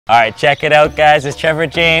All right, check it out, guys. It's Trevor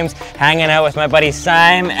James hanging out with my buddy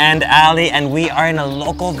Saim and Ali, and we are in a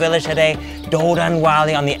local village today,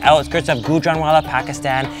 Dodhanwali, on the outskirts of Gujranwala,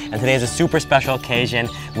 Pakistan. And today is a super special occasion.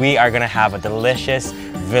 We are gonna have a delicious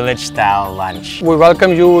village-style lunch. We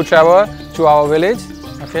welcome you, Trevor, to our village.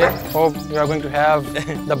 Okay, hope you are going to have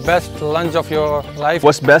the best lunch of your life.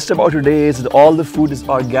 What's best about today is that all the food is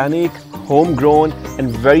organic, homegrown, and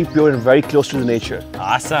very pure and very close to the nature.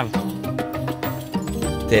 Awesome.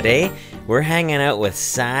 Today, we're hanging out with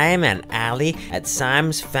Saim and Ali at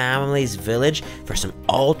Saim's family's village for some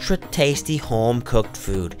ultra tasty home-cooked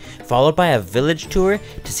food, followed by a village tour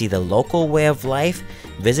to see the local way of life,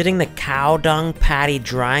 visiting the cow dung patty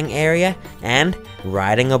drying area, and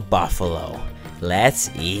riding a buffalo. Let's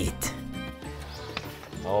eat.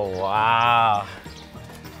 Oh wow,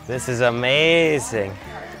 this is amazing.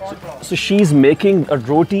 So she's making a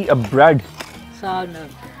roti, a bread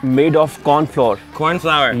made of corn flour. Corn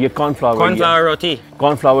flour. Yeah, corn flour. Corn flour yeah. roti.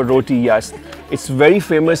 Corn flour roti, yes. It's very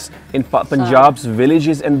famous in Punjab's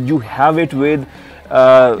villages, and you have it with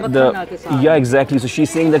yeah, exactly. So she's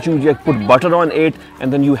saying that you put butter on it,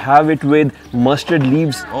 and then you have it with mustard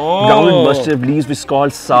leaves, grounded mustard leaves, which is called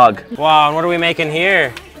saag. Wow, and what are we making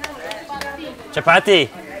here? Chapati.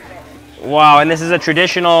 Wow, and this is a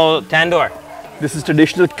traditional tandoor. This is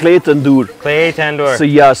traditional clay tandoor. Clay tandoor. So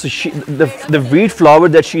yeah, so the wheat flour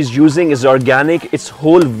that she's using is organic. It's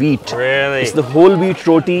whole wheat. Really? It's the whole wheat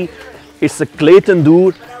roti. It's a clay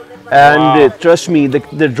tandoor, and trust me,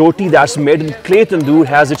 the roti that's made in clay tandoor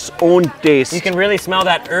has its own taste. You can really smell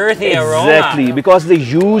that earthy aroma. Exactly, because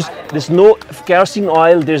there's no kerosene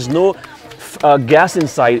oil, there's no gas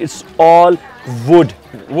inside. It's all wood.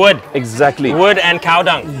 Wood. Exactly. Wood and cow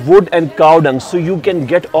dung. Wood and cow dung. So you can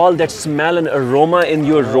get all that smell and aroma in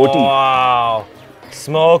your roti. Wow.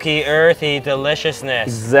 Smoky, earthy deliciousness.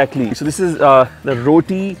 Exactly. So this is the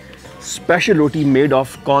roti, special roti made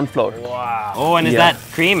of corn flour. Wow. Oh, and is that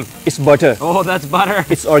cream? It's butter. Oh, that's butter.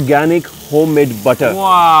 It's organic, homemade butter.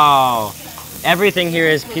 Wow. Everything here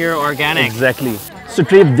is pure organic. Exactly. So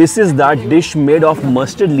Trev, this is that dish made of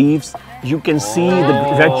mustard leaves. You can see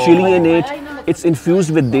the red chili in it. It's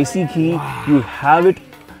infused with desi ghee. You have it,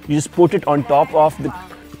 you just put it on top of the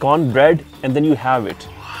corn bread, and then you have it.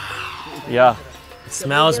 Yeah. It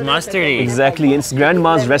smells mustardy. Exactly. It's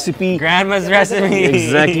grandma's recipe. Grandma's recipe.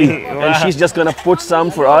 Exactly. Wow. And she's just gonna put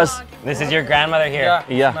some for us. This is your grandmother here?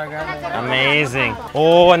 Yeah. My grandmother. Amazing.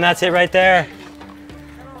 Oh, and that's it right there.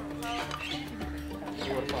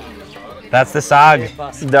 That's the saag.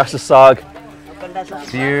 That's the saag.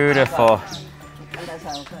 Beautiful.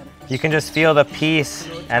 You can just feel the peace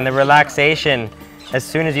and the relaxation as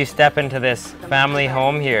soon as you step into this family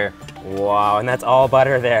home here. Wow, and that's all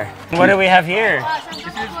butter there. What do we have here?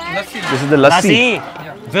 This is the lassi.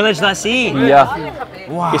 Lassi. Village lassi. Yeah.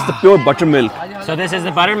 Wow. It's the pure buttermilk. So this is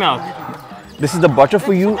the buttermilk. This is the butter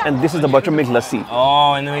for you, and this is the buttermilk lassi.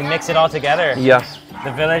 Oh, and then we mix it all together. Yeah.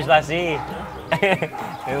 The village lassi.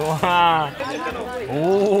 Wow.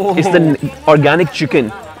 Ooh. It's the organic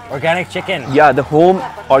chicken. Organic chicken. Yeah, the home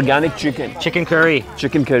organic chicken. Chicken curry.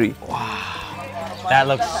 Chicken curry. That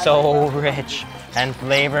looks so rich and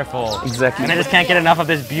flavorful. Exactly. And I just can't get enough of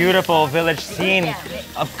this beautiful village scene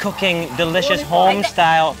of cooking delicious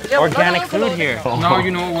home-style organic food here. Now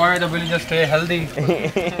you know why the villagers stay healthy.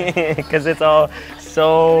 Because it's all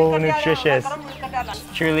so nutritious.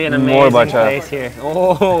 Truly an amazing More butter. place here.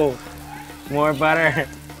 Oh, more butter.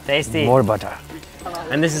 Tasty. More butter.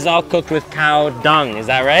 And this is all cooked with cow dung, is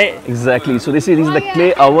that right? Exactly. So this is the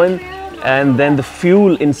clay oven, and then the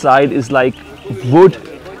fuel inside is like wood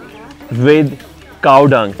with cow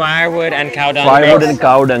dung. Firewood and cow dung. Firewood mix. and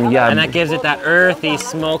cow dung, yeah. And that gives it that earthy,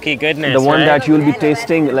 smoky goodness. The one right? that you'll be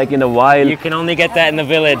tasting like in a while. You can only get that in the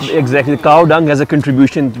village. Exactly. The cow dung has a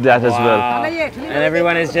contribution to that as well. Wow. And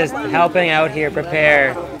everyone is just helping out here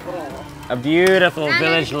prepare a beautiful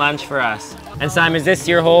village lunch for us. And Saim, is this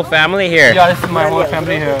your whole family here? Yeah, this is my whole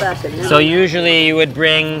family here. So usually you would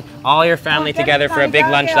bring all your family together for a big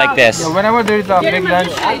lunch like this. Yeah, whenever there is a big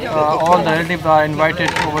lunch, all the relatives are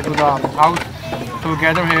invited over to the house to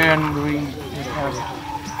gather here, and we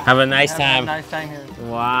Have a nice time. nice time here.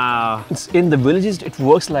 Wow. In the villages, it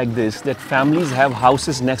works like this, that families have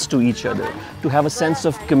houses next to each other, to have a sense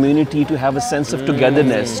of community, to have a sense of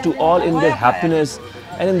togetherness, to all in their happiness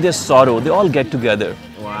and in their sorrow, they all get together.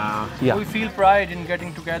 Wow. Yeah. We feel pride in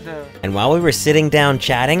getting together. And while we were sitting down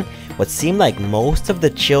chatting, what seemed like most of the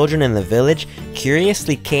children in the village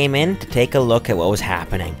curiously came in to take a look at what was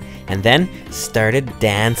happening, and then started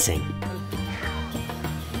dancing.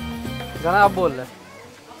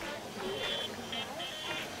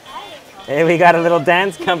 Hey, we got a little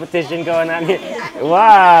dance competition going on here.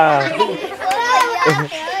 Wow.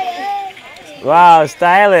 Wow,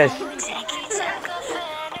 stylish.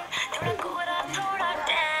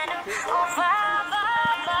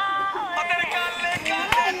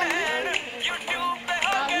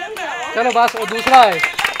 चलो बस वो दूसरा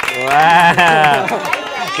है Wow.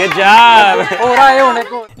 Good job. हो रहा है होने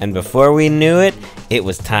को And before we knew it, it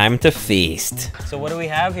was time to feast. So what do we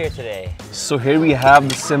have here today? So here we have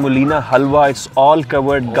the semolina halwa. It's all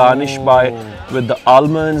covered, garnished by with the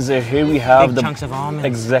almonds. Here we have Big the chunks of almonds.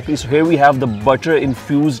 Exactly. So here we have the butter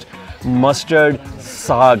infused mustard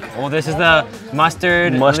saag. Oh, this is the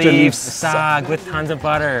mustard leaf saag with tons of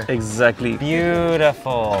butter. Exactly.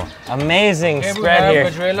 Beautiful. Amazing Here we spread have here.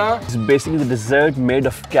 gajrela. It's basically the dessert made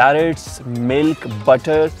of carrots, milk,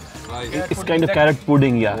 butter. It's kind of carrot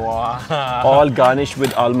pudding, yeah. Wow. All garnished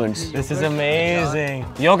with almonds. This is amazing.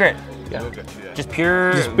 Yogurt. Yeah. Just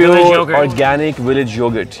pure Just village pure yogurt. organic village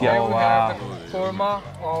yogurt. Yeah. Here we wow. have the korma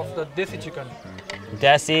of the desi chicken.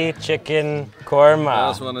 Desi chicken korma.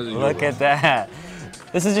 Last one is Look at that.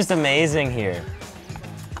 This is just amazing here.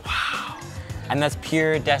 Wow. And that's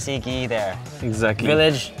pure desi ghee there. Exactly.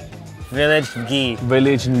 Village ghee.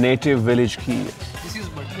 Village native village ghee. This is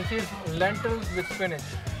lentils with spinach.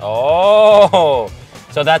 Oh,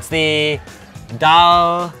 so that's the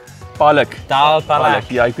dal Palak. palak.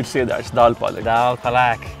 Yeah, I could say that. It's dal palak. Dal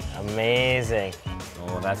palak. Amazing.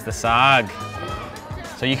 Oh, that's the saag.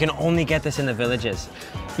 So you can only get this in the villages.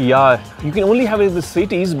 Yeah, you can only have it in the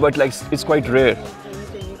cities, but like it's quite rare.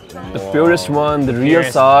 The purest one, the real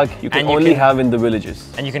Purest. saag, you can And you only can- have in the villages.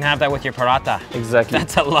 And you can have that with your paratha. Exactly.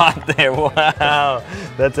 That's a lot there. Wow.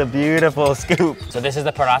 That's a beautiful scoop. So this is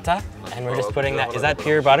the paratha, and we're just putting that. Is that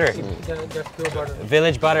pure butter? Just pure butter.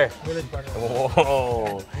 Village butter. Village butter.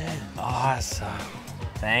 Whoa. Awesome.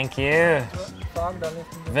 Thank you. Saag डालने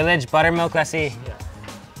से Village buttermilk lassi.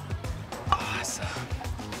 Awesome.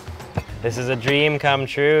 This is a dream come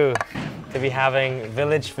true to be having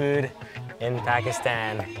village food in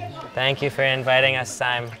Pakistan. Thank you for inviting us,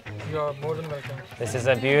 Saim. you are more than welcome. This is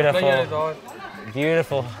a Pleasure is beautiful, all.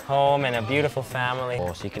 beautiful home and a beautiful family.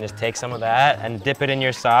 Oh, so you can just take some of that and dip it in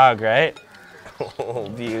your saag, right? Oh,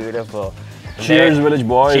 beautiful. And Cheers, there- village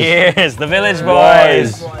boys. Cheers, the village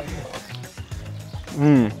boys.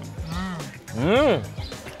 Mm. Mmm.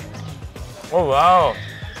 Oh, wow.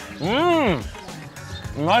 Mmm.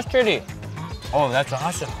 Mustardy. Oh, that's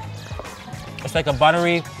awesome. It's like a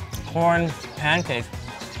buttery corn pancake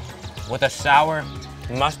with a sour,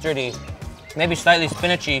 mustardy, maybe slightly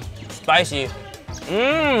spinachy, spicy.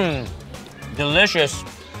 Mmm. Delicious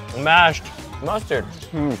mashed mustard.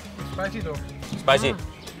 Spicy though. Spicy.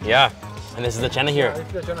 Yeah. And this is the chana here.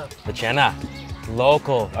 It's the chana. The chana.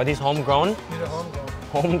 Local. Are these homegrown? These are homegrown.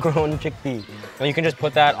 Homegrown chickpea. And you can just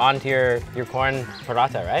put that onto your corn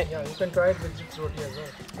paratha, right? Yeah, you can try it with this roti as well.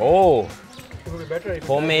 Oh, It would be better if you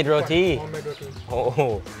Homemade try it with roti. Homemade roti.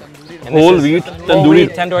 oh. And this Whole is wheat whole tandoori. wheat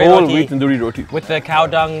tandoori Whole roti wheat tandoori roti. with the cow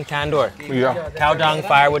dung tandoor. Yeah. Cow dung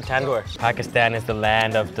firewood tandoor. Pakistan is the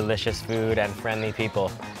land of delicious food and friendly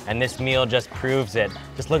people. And this meal just proves it.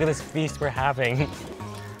 Just look at this feast we're having.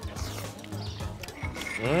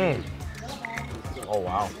 Mmm. Oh,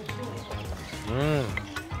 wow. Mmm.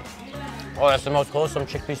 Oh, that's the most wholesome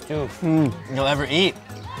chickpea stew you'll ever eat.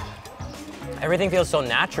 Everything feels so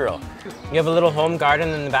natural. You have a little home garden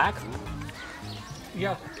in the back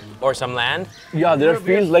Yeah. or some land, Yeah, there are We have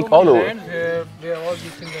fields so like many all over. lands where all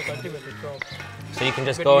these things are cultivated. So so you can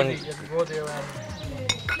just it's go easy. and Just go there and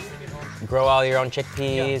bring it home. grow all your own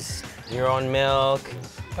chickpeas, your own milk,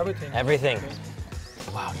 Everything. everything.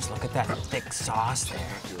 Wow, just look at that thick sauce there.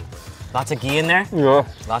 Lots of ghee in there. Yeah.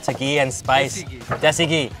 Lots of ghee and spice. Desi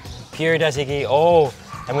ghee. Pure desi ghee. Oh,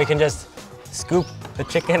 and we can just scoop the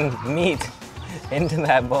chicken meat into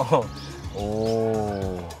that bowl.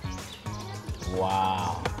 Oh,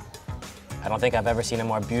 wow. I don't think I've ever seen a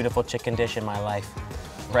more beautiful chicken dish in my life.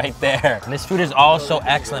 Right there. And this food is all so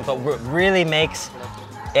excellent, but what really makes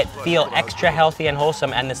it feel extra healthy and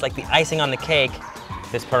wholesome, and it's like the icing on the cake,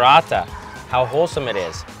 this paratha, how wholesome it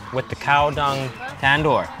is with the cow dung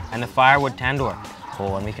tandoor and the firewood tandoor.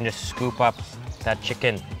 Oh, and we can just scoop up that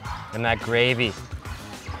chicken and that gravy.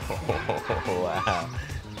 Oh, wow.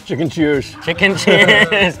 Chicken cheers. Chicken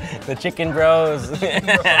cheers! The chicken bros.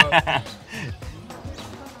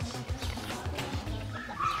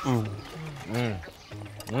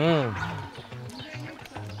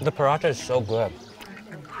 The paratha is so good.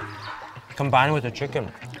 Combined with the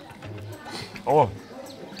chicken. Oh,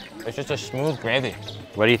 it's just a smooth gravy.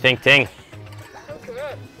 What do you think, Ting?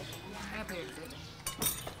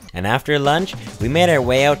 And after lunch, we made our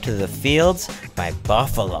way out to the fields by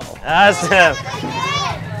buffalo. Awesome.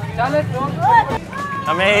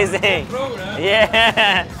 Amazing.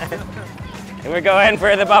 Yeah. And we're going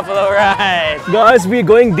for the buffalo ride. Guys, we're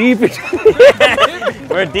going deep.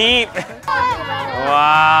 We're deep.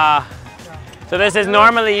 Wow. So this is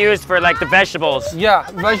normally used for like the vegetables. Yeah,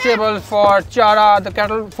 vegetables for chara, the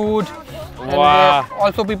cattle food. Wow. And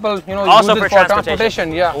also people, Also use for it for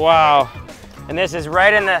transportation. Yeah. Wow. And this is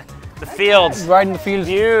right in the fields. Right in the fields.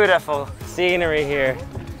 Beautiful scenery here.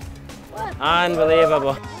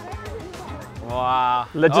 Unbelievable. Wow.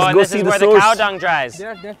 Let's just and go this see is the where source. the cow dung dries.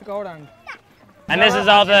 That's the cow dung. And this is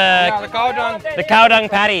all Yeah, the cow dung. the cow dung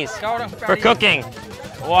patties Cow dung for patties. cooking.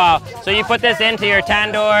 Wow. So you put this into your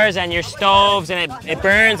tandoors and your stoves and it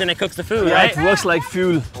burns and it cooks the food, Yeah, right? it works like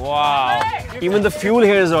fuel. Wow. Even the fuel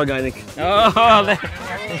here is organic. Oh,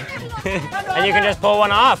 and you can just pull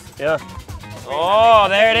one off. Yeah. Oh,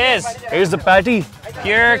 there it is. Here's the patty.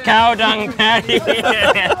 Pure cow dung patty.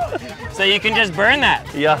 So you can just burn that.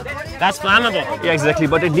 Yeah. That's flammable. Yeah, exactly.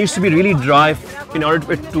 But it needs to be really dry in order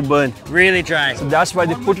for it to burn. Really dry. So that's why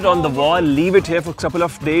they put it on the wall, leave it here for a couple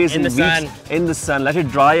of days In the weeks sun. in the sun. Let it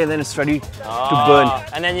dry and then it's ready to burn.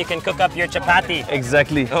 And then you can cook up your chapati.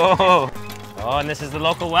 Exactly. Oh. Oh, and this is the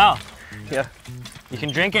local well. Yeah. You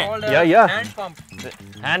can drink it. Yeah, yeah. Hand pump.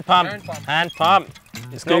 Hand pump. Hand pump. Hand pump.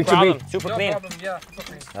 It's no going to be problem. Super No clean. problem. Yeah, super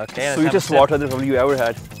clean. Okay. let's have a Sweetest sip. water that probably you ever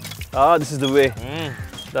had. Ah, this is the way.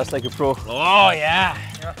 That's like a pro. Oh yeah.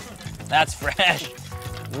 That's fresh.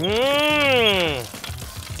 Mmm.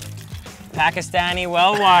 Pakistani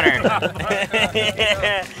well water.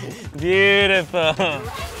 Beautiful.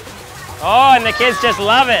 Oh, and the kids just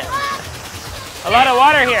love it. A lot of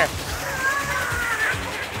water here.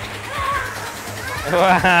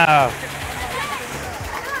 Wow.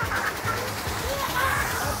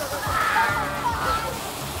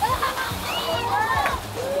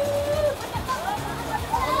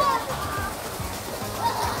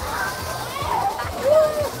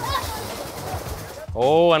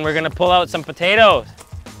 Oh, and we're gonna pull out some potatoes.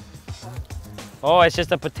 Oh, it's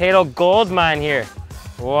just a potato gold mine here.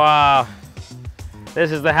 Wow.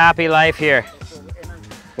 This is the happy life here.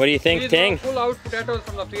 What do you think, Please Ting? pull out potatoes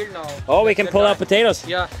from the field now. Oh, we can pull out potatoes.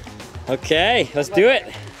 Yeah. Okay, let's do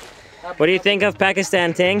it. What do you think of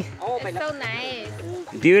Pakistan, Ting? It's so nice.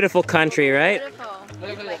 Beautiful country, right?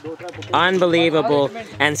 Beautiful. Unbelievable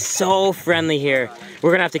and so friendly here.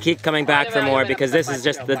 We're gonna have to keep coming back for more because this is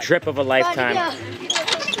just the trip of a lifetime.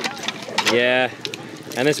 Yeah,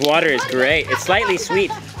 and this water is great. It's slightly sweet.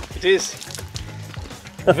 It is.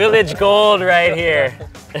 Village gold right here.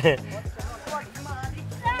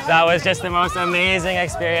 That was just the most amazing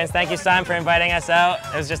experience. Thank you, Saim, for inviting us out.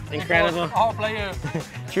 It was just incredible. Our pleasure.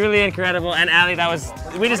 Truly incredible. And Ali,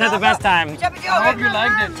 we just had the best time. I hope you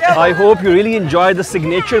liked it. I hope you really enjoyed the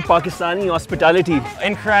signature Pakistani hospitality.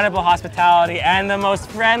 Incredible hospitality and the most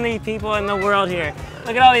friendly people in the world here.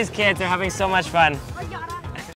 Look at all these kids, they're having so much fun.